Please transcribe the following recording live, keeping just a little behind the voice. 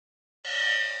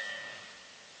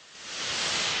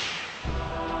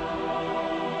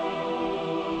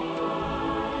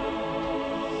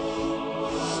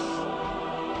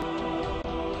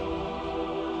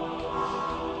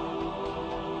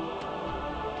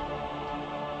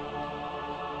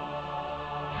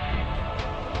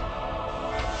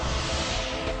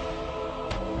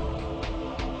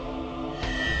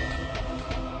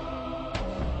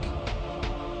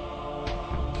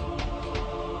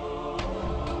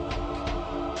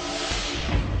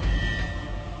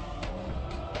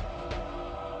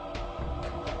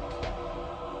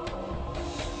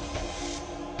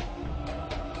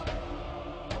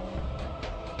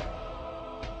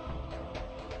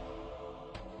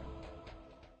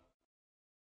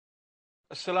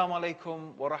Assalamu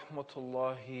alaikum wa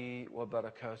rahmatullahi wa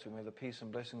barakatuh. May the peace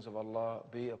and blessings of Allah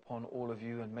be upon all of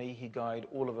you, and may He guide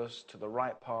all of us to the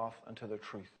right path and to the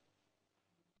truth.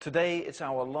 Today it's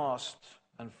our last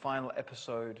and final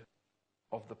episode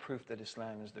of the proof that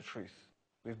Islam is the truth.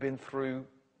 We've been through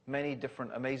many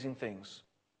different amazing things,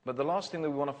 but the last thing that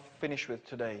we want to finish with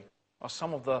today are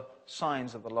some of the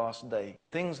signs of the last day.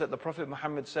 Things that the Prophet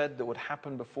Muhammad said that would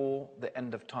happen before the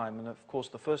end of time. And of course,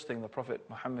 the first thing the Prophet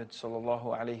Muhammad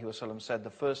ﷺ said, the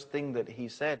first thing that he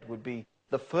said would be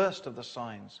the first of the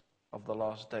signs of the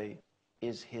last day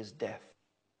is his death.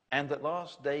 And that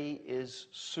last day is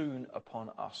soon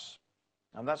upon us.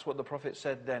 And that's what the Prophet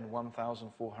said then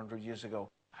 1,400 years ago.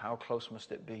 How close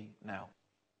must it be now?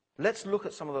 Let's look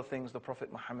at some of the things the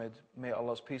Prophet Muhammad, may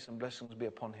Allah's peace and blessings be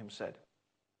upon him, said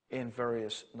in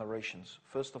various narrations.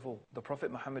 First of all, the Prophet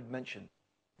Muhammad mentioned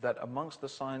that amongst the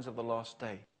signs of the last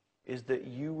day is that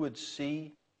you would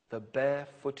see the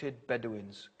barefooted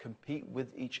Bedouins compete with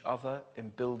each other in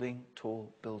building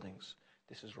tall buildings.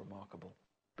 This is remarkable,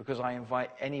 because I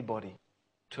invite anybody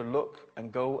to look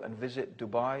and go and visit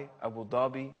Dubai, Abu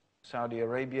Dhabi, Saudi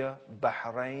Arabia,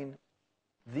 Bahrain.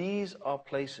 These are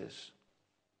places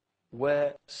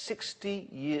where 60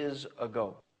 years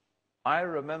ago, I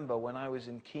remember when I was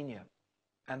in Kenya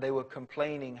and they were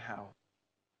complaining how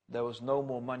there was no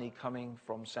more money coming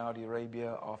from Saudi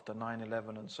Arabia after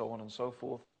 9/11 and so on and so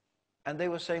forth. And they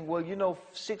were saying, well,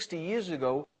 60 years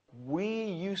ago, we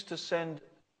used to send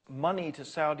money to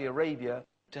Saudi Arabia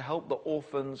to help the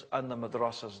orphans and the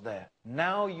madrasas there.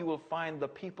 Now you will find the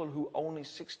people who only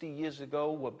 60 years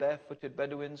ago were barefooted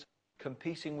Bedouins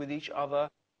competing with each other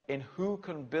in who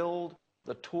can build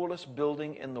the tallest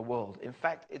building in the world. In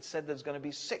fact, it said there's going to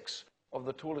be 6 of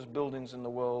the tallest buildings in the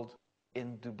world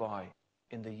in Dubai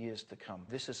in the years to come.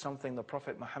 This is something the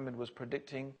Prophet Muhammad was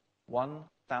predicting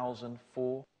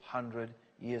 1,400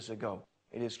 years ago.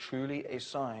 It is truly a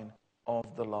sign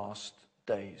of the last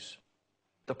days.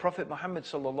 The Prophet Muhammad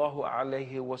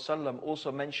ﷺ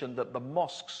also mentioned that the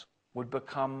mosques would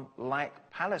become like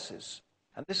palaces.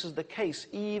 And this is the case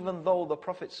even though the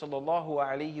Prophet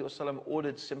ﷺ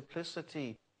ordered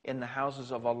simplicity in the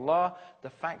houses of Allah. The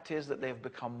fact is that they have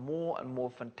become more and more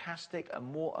fantastic, and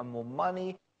more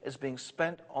money is being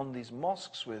spent on these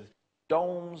mosques with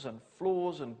domes and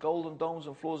floors and golden domes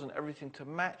and floors and everything to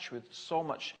match, with so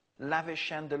much lavish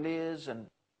chandeliers and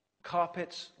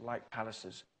carpets like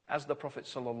palaces, as the Prophet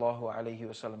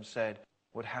ﷺ said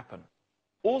would happen.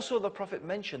 Also, the Prophet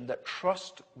mentioned that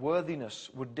trustworthiness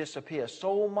would disappear,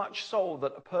 so much so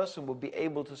that a person would be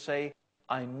able to say,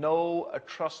 I know a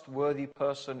trustworthy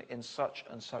person in such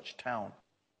and such town.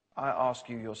 I ask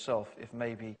you yourself if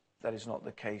maybe that is not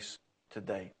the case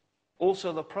today.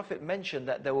 Also, the Prophet mentioned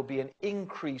that there will be an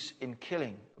increase in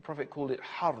killing. The Prophet called it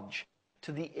harj,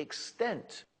 to the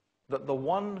extent that the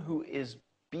one who is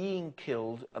being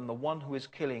killed and the one who is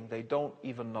killing, they don't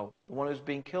even know. The one who's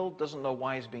being killed doesn't know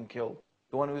why he's being killed.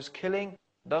 The one who is killing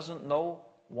doesn't know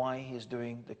why he is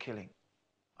doing the killing.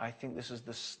 I think this is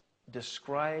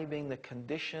describing the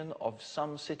condition of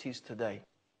some cities today,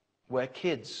 where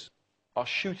kids are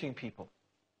shooting people.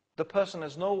 The person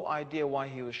has no idea why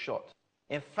he was shot.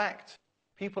 In fact,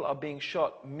 people are being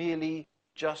shot merely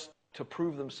just to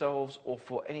prove themselves or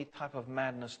for any type of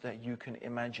madness that you can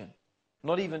imagine.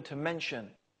 Not even to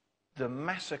mention the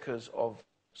massacres of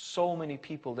so many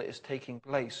people that is taking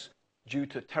place due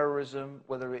to terrorism,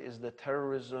 whether it is the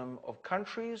terrorism of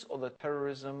countries or the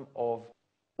terrorism of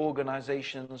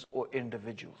organizations or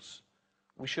individuals.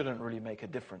 We shouldn't really make a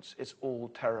difference. It's all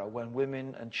terror. When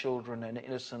women and children and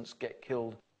innocents get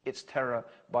killed, it's terror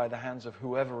by the hands of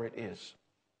whoever it is.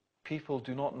 People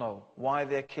do not know why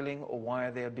they're killing or why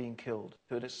they're being killed.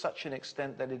 To it is such an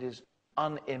extent that it is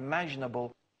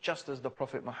unimaginable, just as the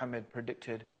Prophet Muhammad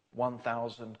predicted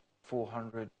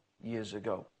 1,400 years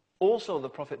ago. Also, the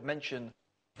Prophet mentioned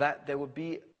that there would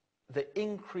be the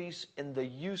increase in the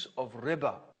use of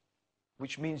riba,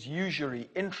 which means usury,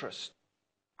 interest,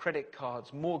 credit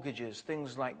cards, mortgages,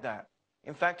 things like that.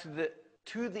 In fact,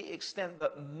 to the extent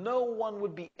that no one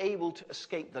would be able to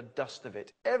escape the dust of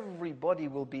it. Everybody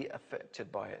will be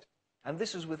affected by it. And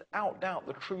this is without doubt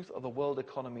the truth of the world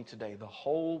economy today. The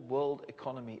whole world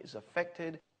economy is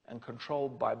affected and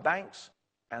controlled by banks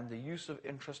and the use of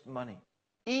interest money.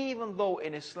 Even though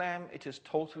in Islam it is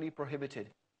totally prohibited,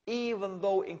 even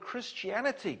though in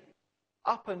Christianity,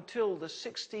 up until the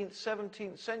 16th,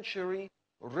 17th century,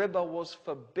 riba was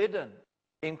forbidden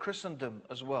in Christendom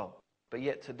as well. But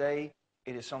yet today,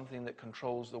 it is something that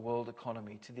controls the world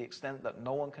economy to the extent that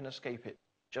no one can escape it,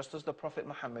 just as the Prophet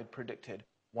Muhammad predicted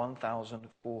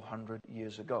 1,400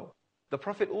 years ago. The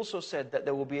Prophet also said that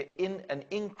there will be an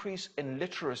increase in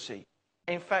literacy.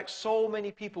 In fact, so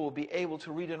many people will be able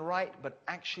to read and write, but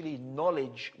actually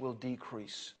knowledge will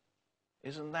decrease.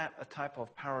 Isn't that a type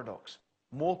of paradox?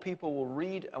 More people will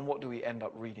read, and what do we end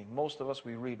up reading? Most of us,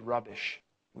 we read rubbish.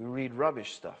 We read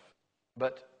rubbish stuff.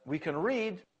 But we can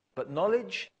read, but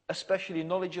knowledge, especially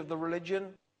knowledge of the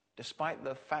religion, despite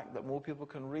the fact that more people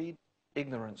can read,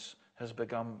 ignorance has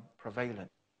become prevalent.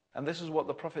 And this is what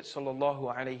the Prophet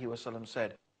ﷺ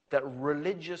said, that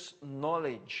religious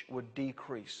knowledge would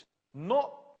decrease.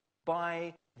 Not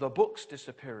by the books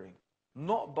disappearing,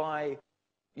 not by,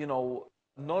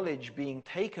 knowledge being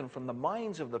taken from the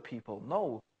minds of the people.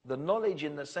 No, the knowledge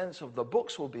in the sense of the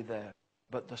books will be there,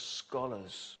 but the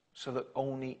scholars, so that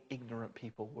only ignorant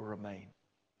people will remain.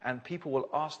 And people will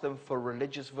ask them for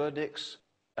religious verdicts,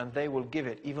 and they will give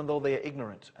it, even though they are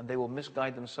ignorant, and they will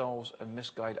misguide themselves and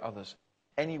misguide others.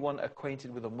 Anyone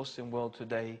acquainted with the Muslim world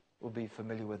today will be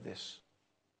familiar with this.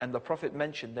 And the Prophet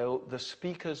mentioned the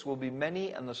speakers will be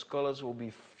many and the scholars will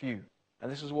be few.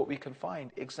 And this is what we can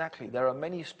find. Exactly. There are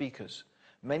many speakers,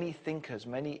 many thinkers,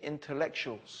 many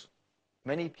intellectuals,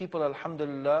 many people,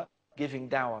 alhamdulillah, giving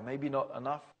dawah. Maybe not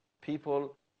enough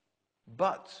people,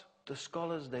 but the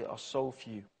scholars, they are so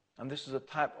few. And this is a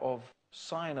type of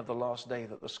sign of the last day,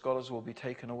 that the scholars will be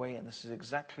taken away. And this is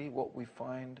exactly what we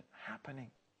find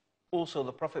happening. Also,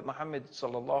 the Prophet Muhammad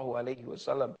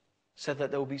ﷺ said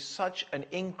that there will be such an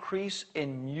increase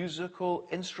in musical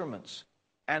instruments,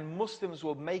 and Muslims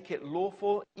will make it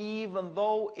lawful even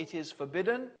though it is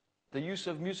forbidden. The use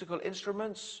of musical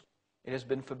instruments, it has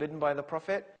been forbidden by the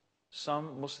Prophet.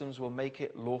 Some Muslims will make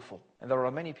it lawful. And there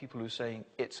are many people who are saying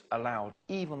it's allowed,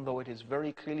 even though it is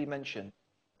very clearly mentioned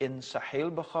in Sahih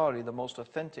al-Bukhari, the most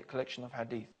authentic collection of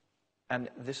hadith. And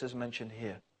this is mentioned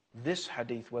here. This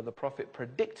hadith where the Prophet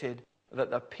predicted that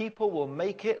the people will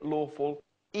make it lawful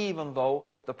even though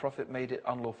the Prophet made it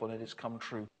unlawful, and it has come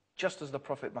true. Just as the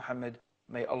Prophet Muhammad,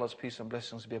 may Allah's peace and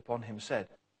blessings be upon him, said.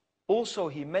 Also,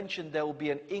 he mentioned there will be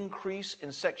an increase in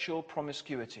sexual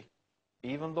promiscuity.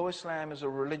 Even though Islam is a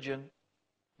religion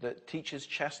that teaches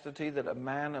chastity, that a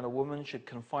man and a woman should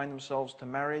confine themselves to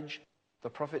marriage, the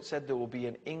Prophet said there will be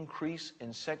an increase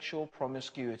in sexual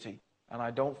promiscuity. And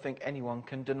I don't think anyone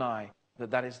can deny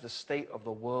that that is the state of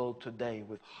the world today,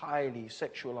 with highly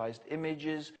sexualized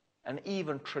images, and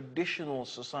even traditional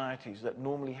societies that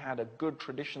normally had a good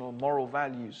traditional moral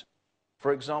values.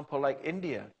 For example, like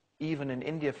India, even in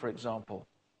India, for example,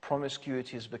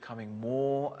 promiscuity is becoming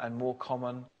more and more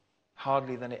common,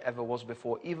 hardly than it ever was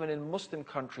before. Even in Muslim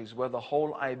countries where the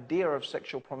whole idea of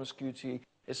sexual promiscuity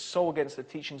is so against the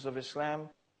teachings of Islam,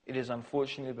 it is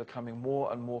unfortunately becoming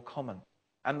more and more common.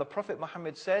 And the Prophet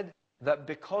Muhammad said that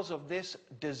because of this,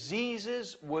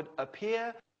 diseases would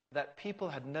appear that people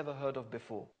had never heard of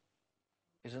before.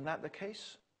 Isn't that the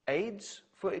case? AIDS,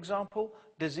 for example,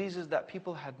 diseases that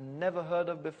people had never heard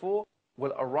of before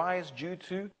will arise due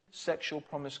to sexual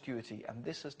promiscuity. And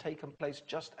this has taken place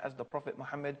just as the Prophet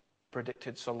Muhammad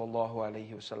predicted, sallallahu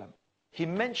alaihi wasallam. He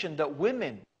mentioned that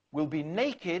women will be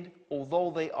naked although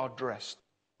they are dressed.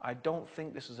 I don't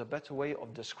think this is a better way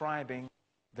of describing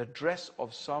the dress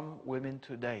of some women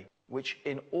today, which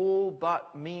in all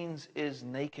but means is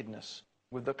nakedness.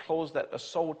 With the clothes that are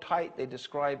so tight, they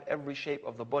describe every shape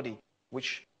of the body,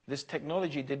 which this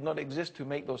technology did not exist to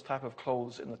make those type of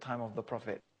clothes in the time of the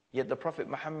Prophet. Yet the Prophet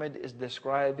Muhammad is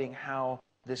describing how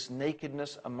this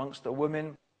nakedness amongst the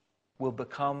women will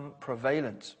become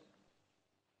prevalent.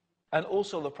 And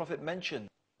also the Prophet mentioned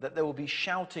that there will be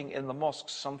shouting in the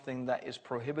mosques, something that is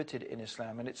prohibited in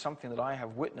Islam, and it's something that I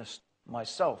have witnessed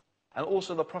myself. And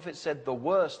also the Prophet said the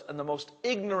worst and the most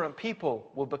ignorant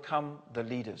people will become the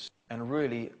leaders. And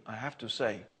really, I have to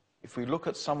say, if we look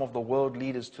at some of the world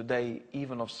leaders today,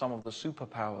 even of some of the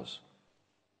superpowers,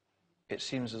 it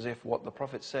seems as if what the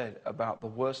Prophet said about the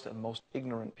worst and most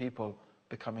ignorant people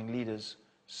becoming leaders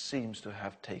seems to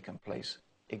have taken place,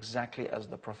 exactly as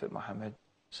the Prophet Muhammad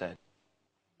said.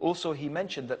 Also, he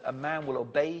mentioned that a man will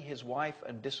obey his wife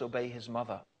and disobey his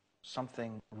mother,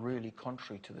 something really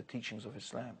contrary to the teachings of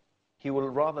Islam. He will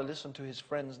rather listen to his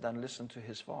friends than listen to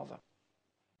his father.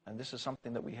 And this is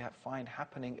something that we find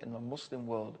happening in the Muslim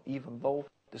world, even though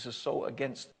this is so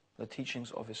against the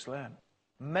teachings of Islam.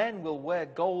 Men will wear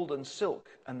gold and silk,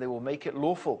 and they will make it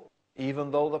lawful,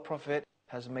 even though the Prophet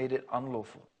has made it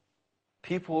unlawful.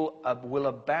 People will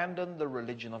abandon the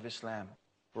religion of Islam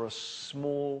for a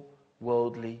small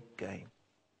worldly gain.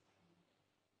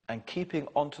 And keeping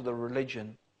onto the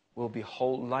religion will be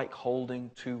like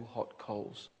holding two hot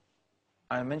coals.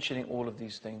 I am mentioning all of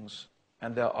these things,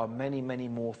 and there are many, many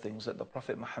more things that the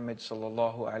Prophet Muhammad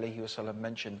sallallahu alaihi wasallam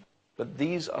mentioned But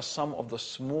these are some of the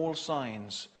small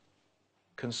signs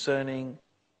concerning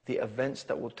the events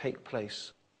that will take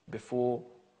place before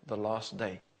the last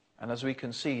day. And as we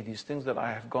can see, these things that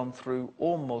I have gone through,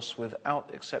 almost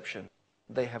without exception,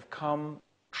 they have come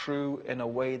true in a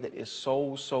way that is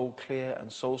so clear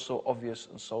and so obvious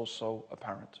and so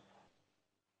apparent.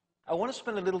 I want to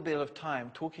spend a little bit of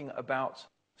time talking about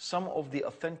some of the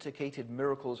authenticated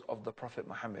miracles of the Prophet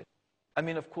Muhammad. I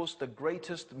mean, of course, the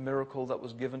greatest miracle that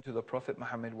was given to the Prophet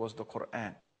Muhammad was the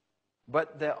Quran.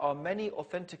 But there are many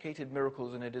authenticated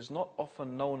miracles, and it is not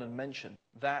often known and mentioned,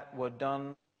 that were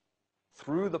done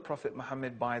through the Prophet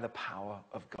Muhammad by the power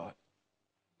of God.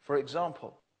 For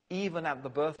example, even at the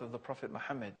birth of the Prophet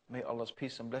Muhammad, may Allah's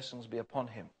peace and blessings be upon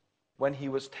him, when he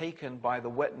was taken by the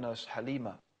wet nurse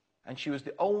Halima, and she was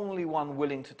the only one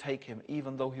willing to take him,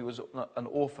 even though he was an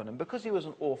orphan. And because he was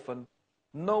an orphan,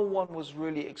 no one was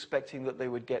really expecting that they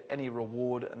would get any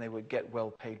reward and they would get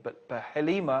well paid. But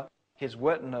Halima, his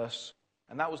wet nurse,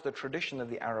 and that was the tradition of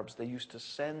the Arabs, they used to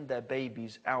send their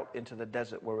babies out into the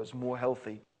desert where it was more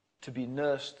healthy to be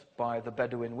nursed by the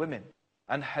Bedouin women.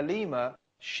 And Halima,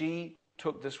 she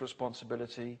took this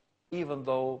responsibility even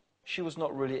though she was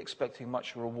not really expecting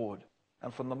much reward.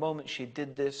 And from the moment she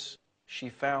did this, she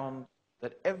found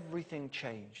that everything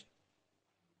changed.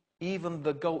 Even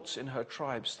the goats in her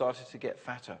tribe started to get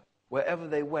fatter. Wherever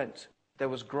they went, there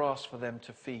was grass for them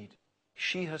to feed.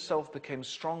 She herself became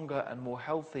stronger and more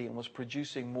healthy and was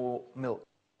producing more milk.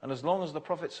 And as long as the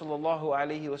Prophet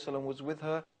ﷺ was with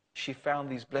her, she found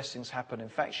these blessings happen. In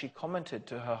fact, she commented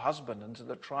to her husband and to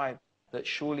the tribe that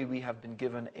surely we have been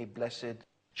given a blessed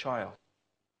child.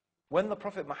 When the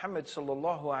Prophet Muhammad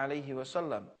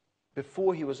ﷺ,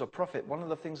 before he was a prophet, one of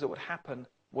the things that would happen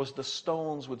was the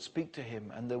stones would speak to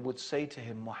him and they would say to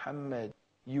him, Muhammad,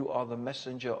 you are the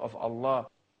messenger of Allah.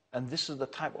 And this is the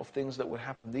type of things that would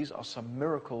happen. These are some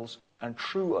miracles and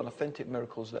true and authentic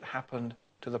miracles that happened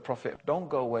to the Prophet. Don't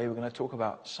go away, we're going to talk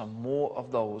about some more of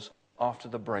those after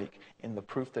the break in the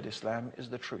proof that Islam is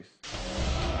the truth.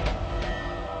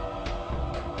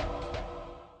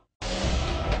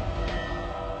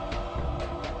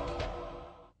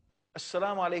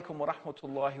 Assalamu alaikum wa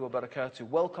rahmatullahi wa barakatuh.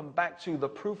 Welcome back to the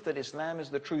proof that Islam is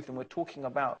the truth, and we're talking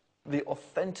about the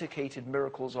authenticated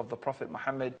miracles of the Prophet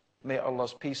Muhammad. May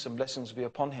Allah's peace and blessings be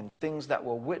upon him. Things that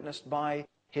were witnessed by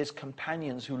his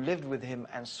companions who lived with him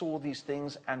and saw these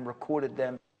things and recorded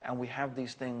them, and we have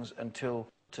these things until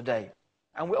today.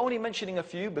 And we're only mentioning a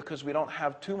few because we don't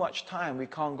have too much time. We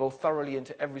can't go thoroughly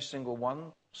into every single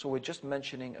one, so we're just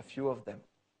mentioning a few of them.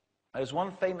 There's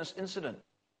one famous incident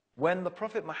when the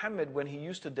Prophet Muhammad, when he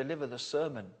used to deliver the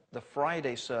sermon, the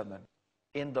Friday sermon,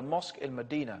 in the mosque in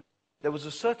Medina, there was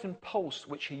a certain post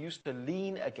which he used to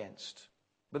lean against.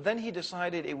 But then he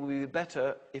decided it would be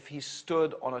better if he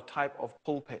stood on a type of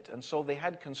pulpit. And so they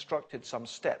had constructed some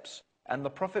steps. And the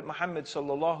Prophet Muhammad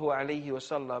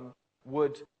ﷺ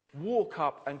would walk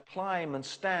up and climb and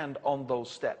stand on those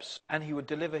steps. And he would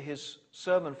deliver his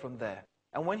sermon from there.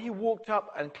 And when he walked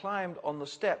up and climbed on the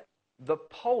step, the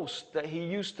post that he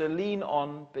used to lean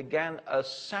on a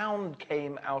sound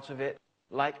came out of it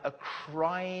like a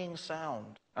crying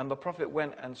sound. And the Prophet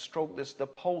went and stroked this. The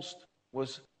post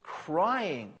was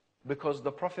crying because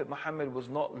the Prophet Muhammad was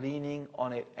not leaning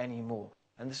on it anymore.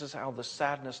 And this is how the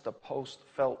sadness the post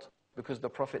felt because the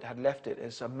Prophet had left it.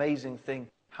 It's an amazing thing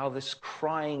how this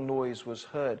crying noise was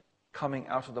heard coming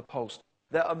out of the post.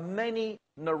 There are many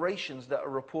narrations that are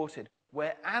reported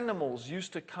where animals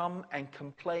used to come and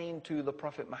complain to the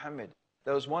Prophet Muhammad.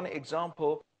 There was one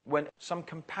example when some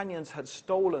companions had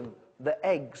stolen the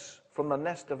eggs from the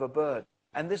nest of a bird.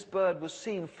 And this bird was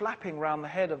seen flapping around the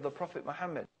head of the Prophet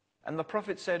Muhammad. And the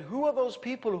Prophet said, who are those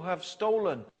people who have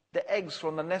stolen the eggs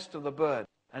from the nest of the bird?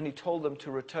 And he told them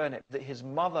to return it, that his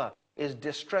mother is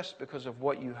distressed because of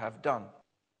what you have done.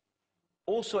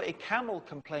 Also, a camel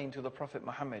complained to the Prophet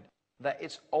Muhammad that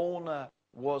its owner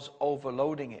was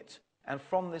overloading it. And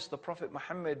from this, the Prophet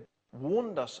Muhammad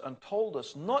warned us and told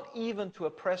us not even to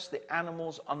oppress the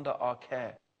animals under our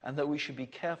care, and that we should be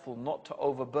careful not to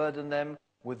overburden them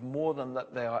with more than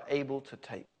that they are able to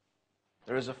take.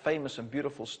 There is a famous and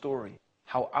beautiful story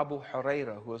how Abu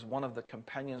Hurairah, who was one of the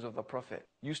companions of the Prophet,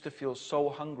 used to feel so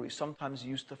hungry. Sometimes he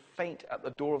used to faint at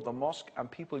the door of the mosque, and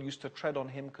people used to tread on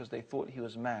him because they thought he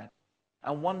was mad.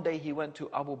 And one day he went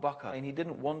to Abu Bakr, and he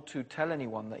didn't want to tell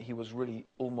anyone that he was really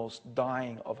almost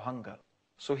dying of hunger.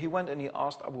 So he went and he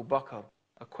asked Abu Bakr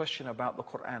a question about the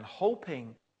Quran,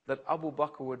 hoping that Abu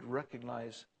Bakr would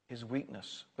recognize his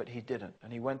weakness, but he didn't.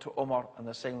 And he went to Umar, and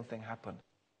the same thing happened.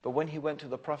 But when he went to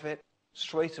the Prophet,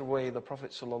 straight away the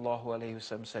Prophet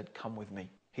ﷺ said, come with me.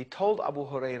 He told Abu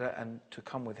Huraira and to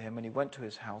come with him, and he went to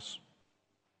his house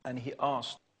and he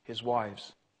asked his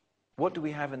wives, what do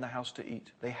we have in the house to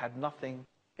eat? They had nothing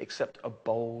except a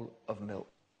bowl of milk.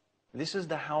 This is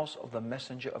the house of the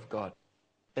Messenger of God.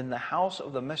 In the house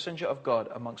of the Messenger of God,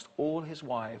 amongst all his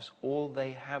wives, all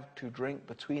they have to drink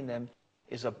between them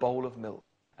is a bowl of milk.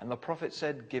 And the Prophet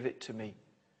said, give it to me.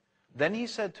 Then he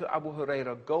said to Abu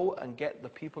Huraira, go and get the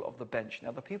people of the bench.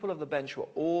 Now the people of the bench were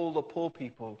all the poor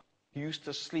people who used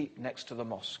to sleep next to the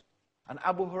mosque. And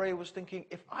Abu Huraira was thinking,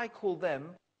 if I call them,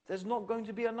 there's not going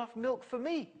to be enough milk for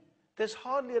me. There's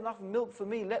hardly enough milk for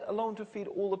me, let alone to feed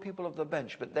all the people of the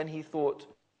bench. But then he thought,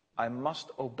 I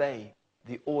must obey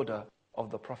the order of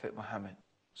the Prophet Muhammad.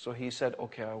 So he said,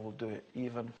 okay, I will do it,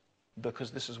 even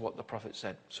because this is what the Prophet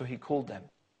said. So he called them.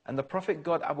 And the Prophet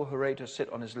got Abu Huraira to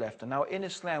sit on his left. And now in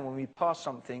Islam, when we pass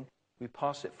something, we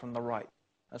pass it from the right.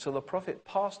 And so the Prophet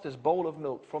passed this bowl of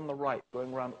milk from the right,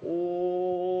 going around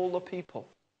all the people.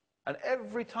 And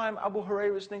every time Abu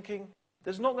Huraira was thinking,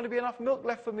 there's not going to be enough milk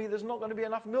left for me, there's not going to be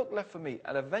enough milk left for me.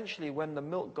 And eventually when the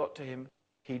milk got to him,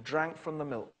 he drank from the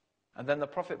milk. And then the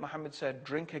Prophet Muhammad said,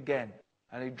 drink again.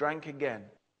 And he drank again.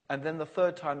 And then the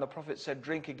third time the Prophet said,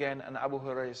 drink again. And Abu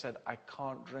Huraira said, I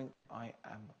can't drink, I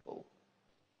am full.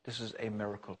 This is a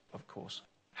miracle, of course.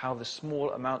 How the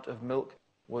small amount of milk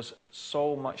was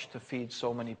so much to feed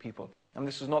so many people. And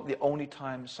this is not the only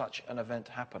time such an event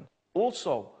happened.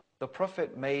 Also, the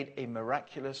Prophet made a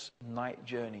miraculous night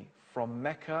journey from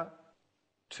Mecca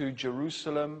to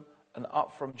Jerusalem and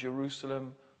up from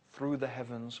Jerusalem through the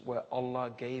heavens, where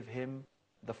Allah gave him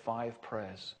the 5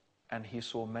 prayers. And he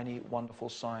saw many wonderful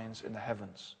signs in the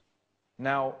heavens.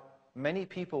 Now, many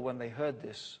people, when they heard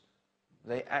this,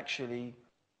 they actually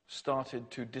started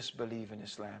to disbelieve in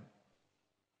Islam.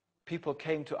 People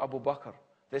came to Abu Bakr.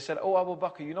 They said, oh Abu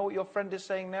Bakr, you know what your friend is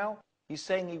saying now? He's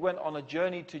saying he went on a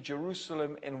journey to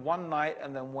Jerusalem in one night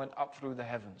and then went up through the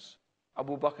heavens.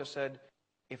 Abu Bakr said,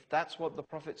 if that's what the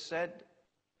Prophet said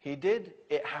he did,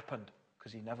 it happened,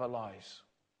 because he never lies.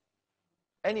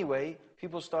 Anyway,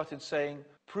 people started saying,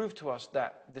 prove to us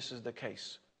that this is the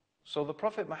case. So the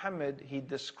Prophet Muhammad, he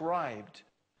described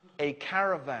a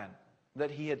caravan that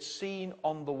he had seen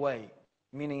on the way,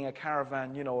 meaning a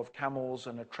caravan, you know, of camels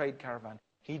and a trade caravan.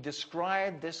 He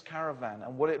described this caravan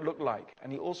and what it looked like.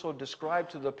 And he also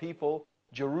described to the people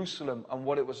Jerusalem and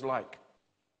what it was like.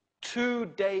 2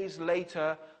 days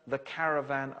later, the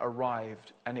caravan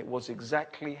arrived, and it was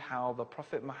exactly how the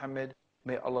Prophet Muhammad,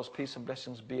 may Allah's peace and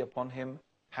blessings be upon him,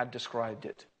 had described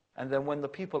it. And then when the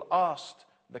people asked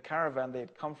the caravan, they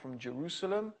had come from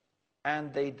Jerusalem,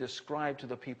 and they described to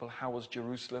the people how was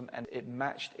Jerusalem, and it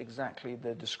matched exactly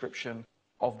the description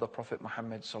of the Prophet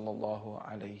Muhammad sallallahu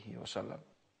alaihi wasallam.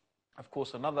 Of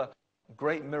course, another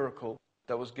great miracle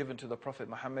that was given to the Prophet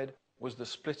Muhammad was the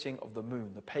splitting of the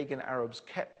moon. The pagan Arabs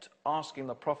kept asking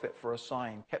the Prophet for a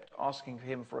sign, kept asking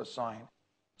him for a sign.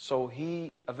 So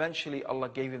eventually Allah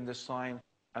gave him this sign,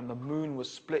 and the moon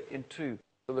was split in two.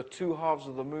 So the 2 halves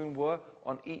of the moon were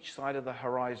on each side of the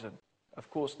horizon. Of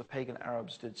course, the pagan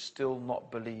Arabs did still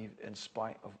not believe in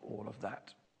spite of all of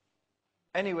that.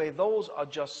 Anyway, those are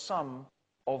just some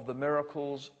of the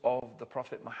miracles of the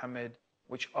Prophet Muhammad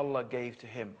which Allah gave to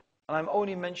him. And I'm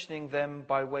only mentioning them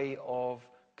by way of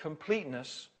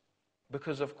completeness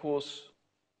because, of course,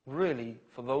 really,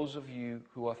 for those of you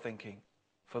who are thinking,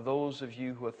 for those of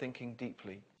you who are thinking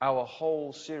deeply, our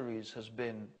whole series has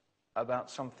been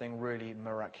about something really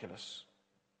miraculous.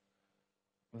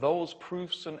 Those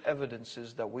proofs and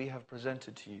evidences that we have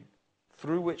presented to you,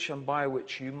 through which and by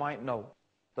which you might know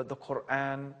that the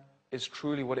Quran is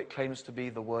truly what it claims to be,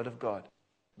 the Word of God.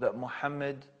 That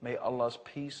Muhammad, may Allah's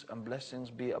peace and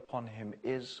blessings be upon him,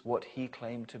 is what he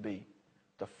claimed to be,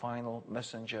 the final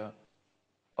messenger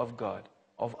of God,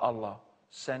 of Allah,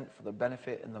 sent for the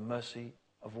benefit and the mercy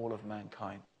of all of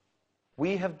mankind.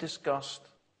 We have discussed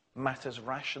matters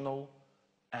rational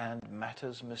and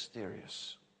matters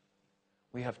mysterious.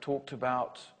 We have talked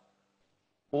about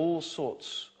all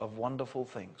sorts of wonderful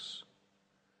things.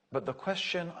 But the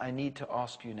question I need to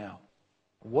ask you now,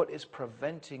 what is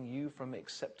preventing you from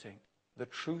accepting the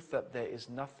truth that there is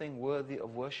nothing worthy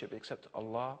of worship except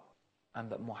Allah, and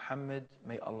that Muhammad,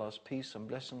 may Allah's peace and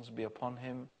blessings be upon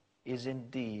him, is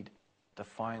indeed the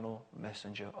final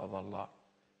messenger of Allah?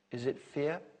 Is it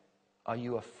fear? Are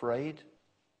you afraid?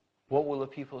 What will the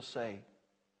people say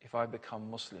if I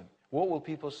become Muslim? What will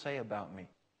people say about me?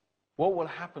 What will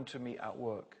happen to me at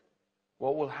work?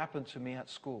 What will happen to me at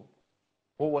school?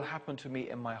 What will happen to me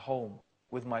in my home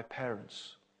with my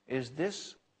parents? Is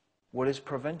this what is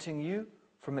preventing you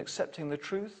from accepting the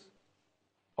truth?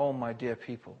 Oh, my dear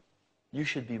people, you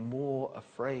should be more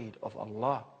afraid of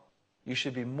Allah. You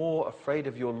should be more afraid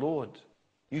of your Lord.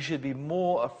 You should be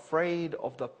more afraid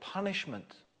of the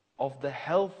punishment of the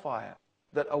hellfire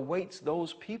that awaits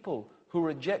those people who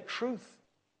reject truth.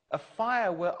 A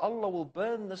fire where Allah will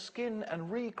burn the skin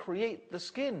and recreate the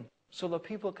skin so that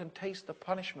people can taste the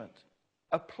punishment.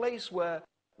 A place where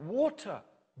water,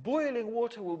 boiling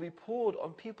water, will be poured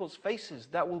on people's faces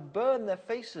that will burn their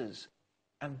faces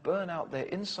and burn out their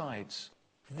insides.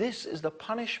 This is the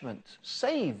punishment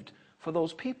saved for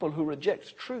those people who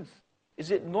reject truth.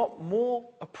 Is it not more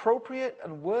appropriate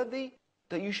and worthy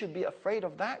that you should be afraid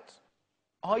of that?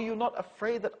 Are you not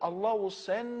afraid that Allah will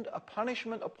send a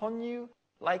punishment upon you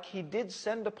like He did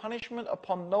send a punishment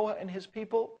upon Noah and his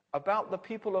people, about the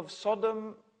people of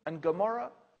Sodom and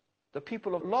Gomorrah, the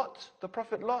people of Lot, the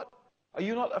Prophet Lot? Are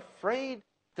you not afraid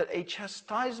that a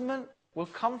chastisement will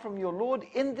come from your Lord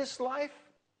in this life?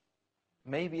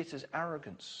 Maybe it is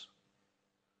arrogance.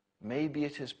 Maybe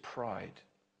it is pride.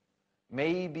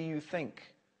 Maybe you think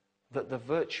that the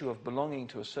virtue of belonging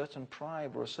to a certain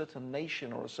tribe or a certain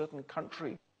nation or a certain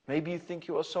country, maybe you think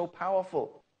you are so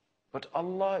powerful, but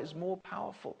Allah is more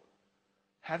powerful.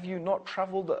 Have you not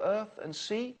traveled the earth and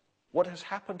see what has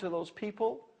happened to those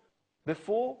people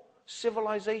before?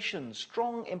 Civilization,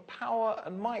 strong in power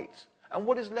and might. And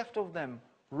what is left of them?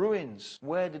 Ruins.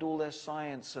 Where did all their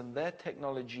science and their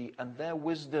technology and their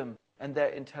wisdom and their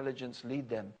intelligence lead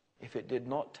them, if it did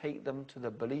not take them to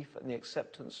the belief and the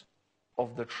acceptance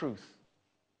of the truth,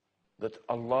 that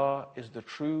Allah is the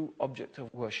true object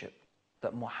of worship,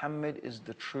 that Muhammad is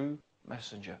the true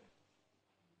messenger?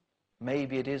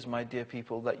 Maybe it is, my dear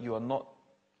people, that you are not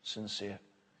sincere.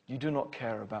 You do not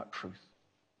care about truth.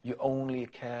 You only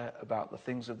care about the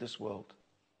things of this world.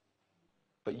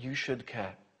 But you should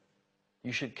care.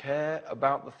 You should care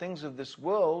about the things of this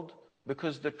world,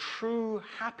 because the true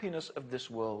happiness of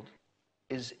this world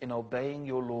is in obeying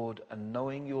your Lord and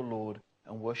knowing your Lord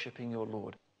and worshipping your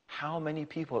Lord. How many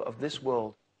people of this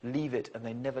world leave it and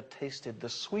they never tasted the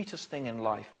sweetest thing in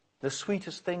life? The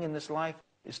sweetest thing in this life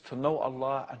is to know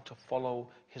Allah and to follow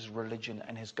His religion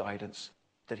and His guidance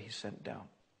that He sent down.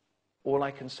 All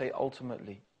I can say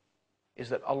ultimately is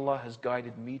that Allah has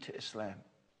guided me to Islam,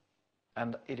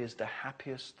 and it is the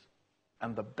happiest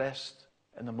and the best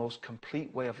and the most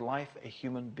complete way of life a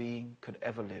human being could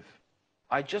ever live.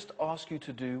 I just ask you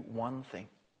to do one thing.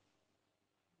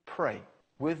 Pray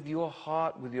with your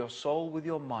heart, with your soul, with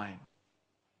your mind.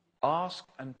 Ask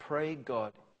and pray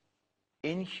God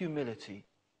in humility,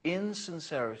 in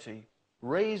sincerity.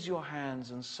 Raise your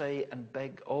hands and say and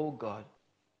beg, oh God,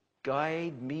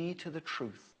 guide me to the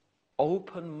truth.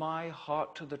 Open my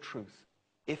heart to the truth.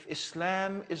 If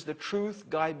Islam is the truth,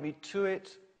 guide me to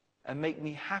it and make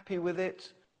me happy with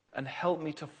it and help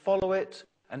me to follow it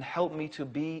and help me to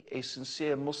be a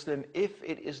sincere Muslim. If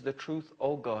it is the truth,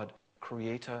 O God,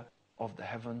 Creator of the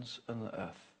heavens and the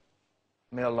earth.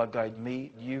 May Allah guide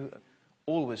me, you,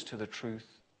 always to the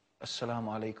truth.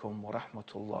 Assalamu alaikum wa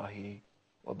rahmatullahi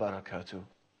wa barakatuh.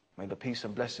 May the peace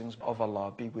and blessings of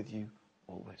Allah be with you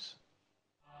always.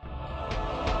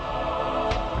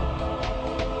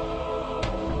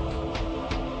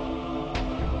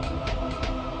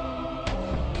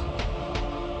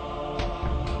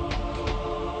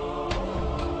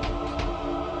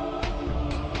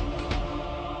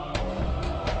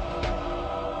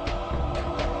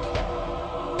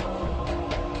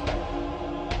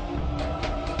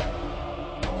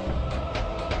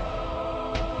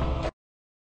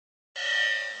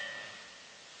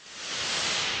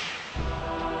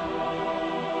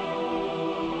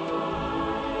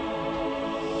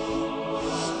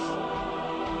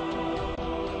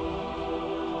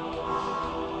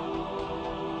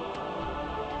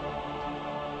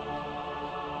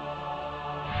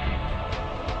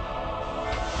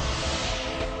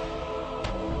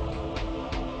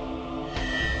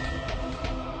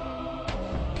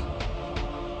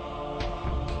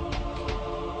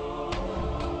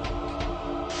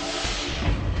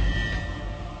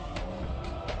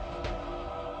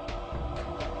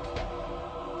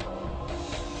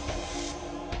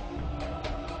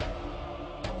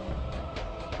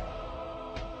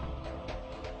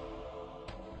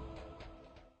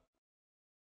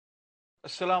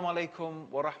 Assalamu alaikum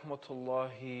wa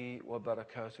rahmatullahi wa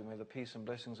barakatuh. May the peace and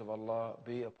blessings of Allah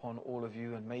be upon all of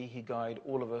you, and may He guide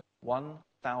all of us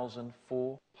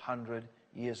 1,400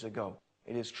 years ago.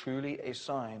 It is truly a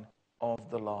sign of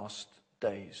the last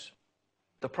days.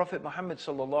 The Prophet Muhammad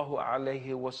sallallahu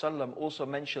alaihi wasallam also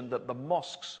mentioned that the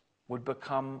mosques would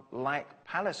become like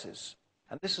palaces.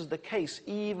 And this is the case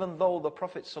even though the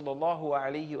Prophet sallallahu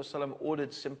alaihi wasallam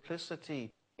ordered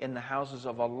simplicity in the houses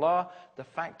of Allah. The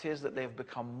fact is that they've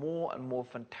become more and more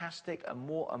fantastic, and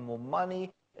more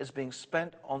money is being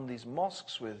spent on these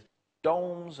mosques with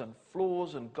domes and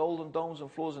floors and golden domes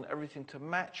and floors and everything to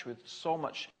match, with so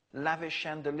much lavish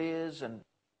chandeliers and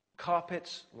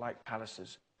carpets like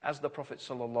palaces, as the Prophet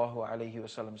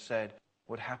ﷺ said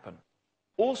would happen.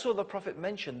 Also, the Prophet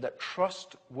mentioned that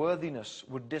trustworthiness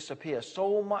would disappear,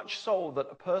 so much so that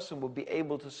a person would be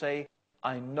able to say,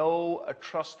 I know a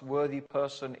trustworthy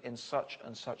person in such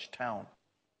and such town.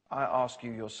 I ask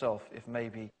you yourself if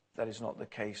maybe that is not the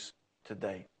case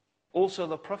today. Also,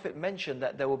 the Prophet mentioned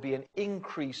that there will be an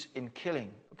increase in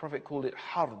killing. The Prophet called it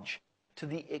harj, to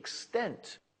the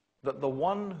extent that the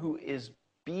one who is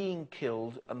being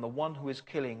killed and the one who is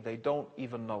killing, they don't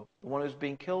even know. The one who's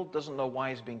being killed doesn't know why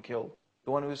he's being killed.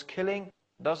 The one who is killing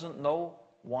doesn't know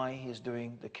why he's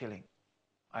doing the killing.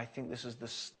 I think this is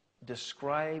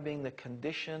describing the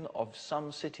condition of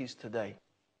some cities today,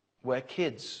 where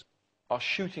kids are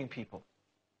shooting people.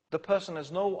 The person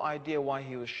has no idea why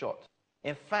he was shot.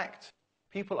 In fact,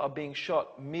 people are being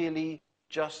shot merely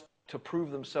just to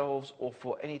prove themselves or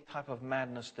for any type of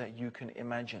madness that you can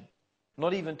imagine.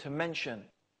 Not even to mention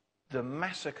the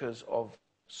massacres of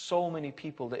so many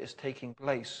people that is taking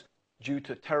place due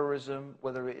to terrorism,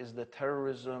 whether it is the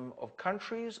terrorism of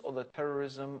countries or the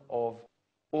terrorism of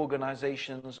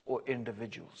organizations or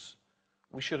individuals.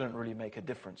 We shouldn't really make a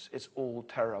difference. It's all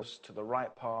terror to the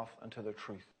right path and to the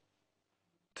truth.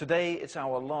 Today, it's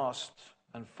our last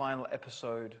and final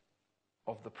episode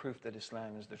of the proof that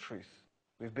Islam is the truth.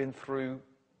 We've been through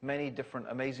many different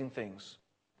amazing things,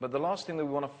 but the last thing that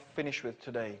we want to finish with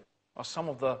today are some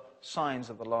of the signs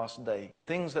of the last day.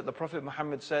 Things that the Prophet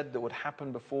Muhammad said that would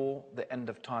happen before the end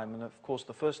of time. And of course,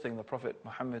 the first thing the Prophet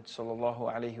Muhammad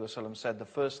ﷺ said, the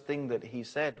first thing that he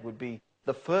said would be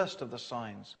the first of the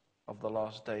signs of the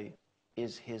last day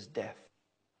is his death.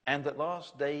 And that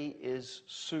last day is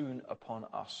soon upon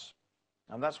us.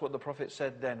 And that's what the Prophet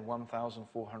said then,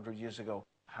 1,400 years ago.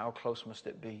 How close must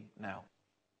it be now?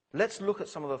 Let's look at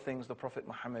some of the things the Prophet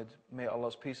Muhammad, may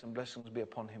Allah's peace and blessings be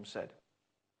upon him, said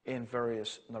in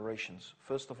various narrations.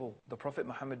 First of all, the Prophet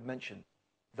Muhammad mentioned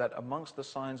that amongst the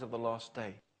signs of the last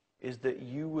day is that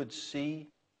you would see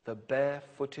the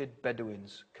barefooted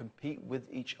Bedouins compete with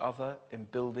each other in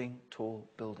building tall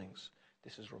buildings.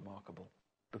 This is remarkable,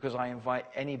 because I invite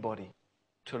anybody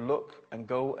to look and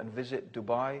go and visit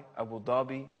Dubai, Abu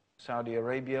Dhabi, Saudi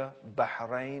Arabia,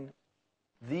 Bahrain.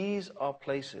 These are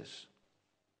places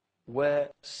where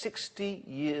 60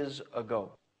 years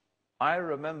ago, I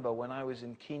remember when I was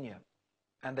in Kenya,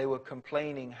 and they were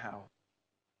complaining how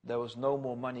there was no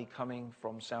more money coming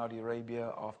from Saudi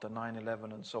Arabia after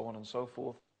 9/11 and so on and so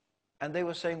forth. And they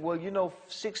were saying, well, you know,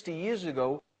 60 years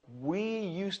ago, we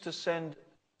used to send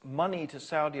money to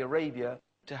Saudi Arabia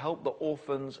to help the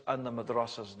orphans and the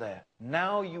madrasas there.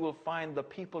 Now you will find the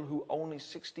people who only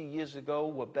 60 years ago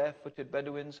were barefooted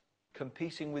Bedouins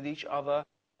competing with each other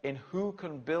in who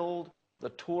can build the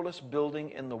tallest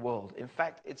building in the world. In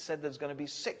fact, it said there's going to be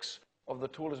 6 of the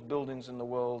tallest buildings in the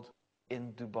world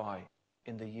in Dubai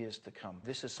in the years to come.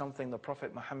 This is something the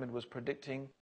Prophet Muhammad was predicting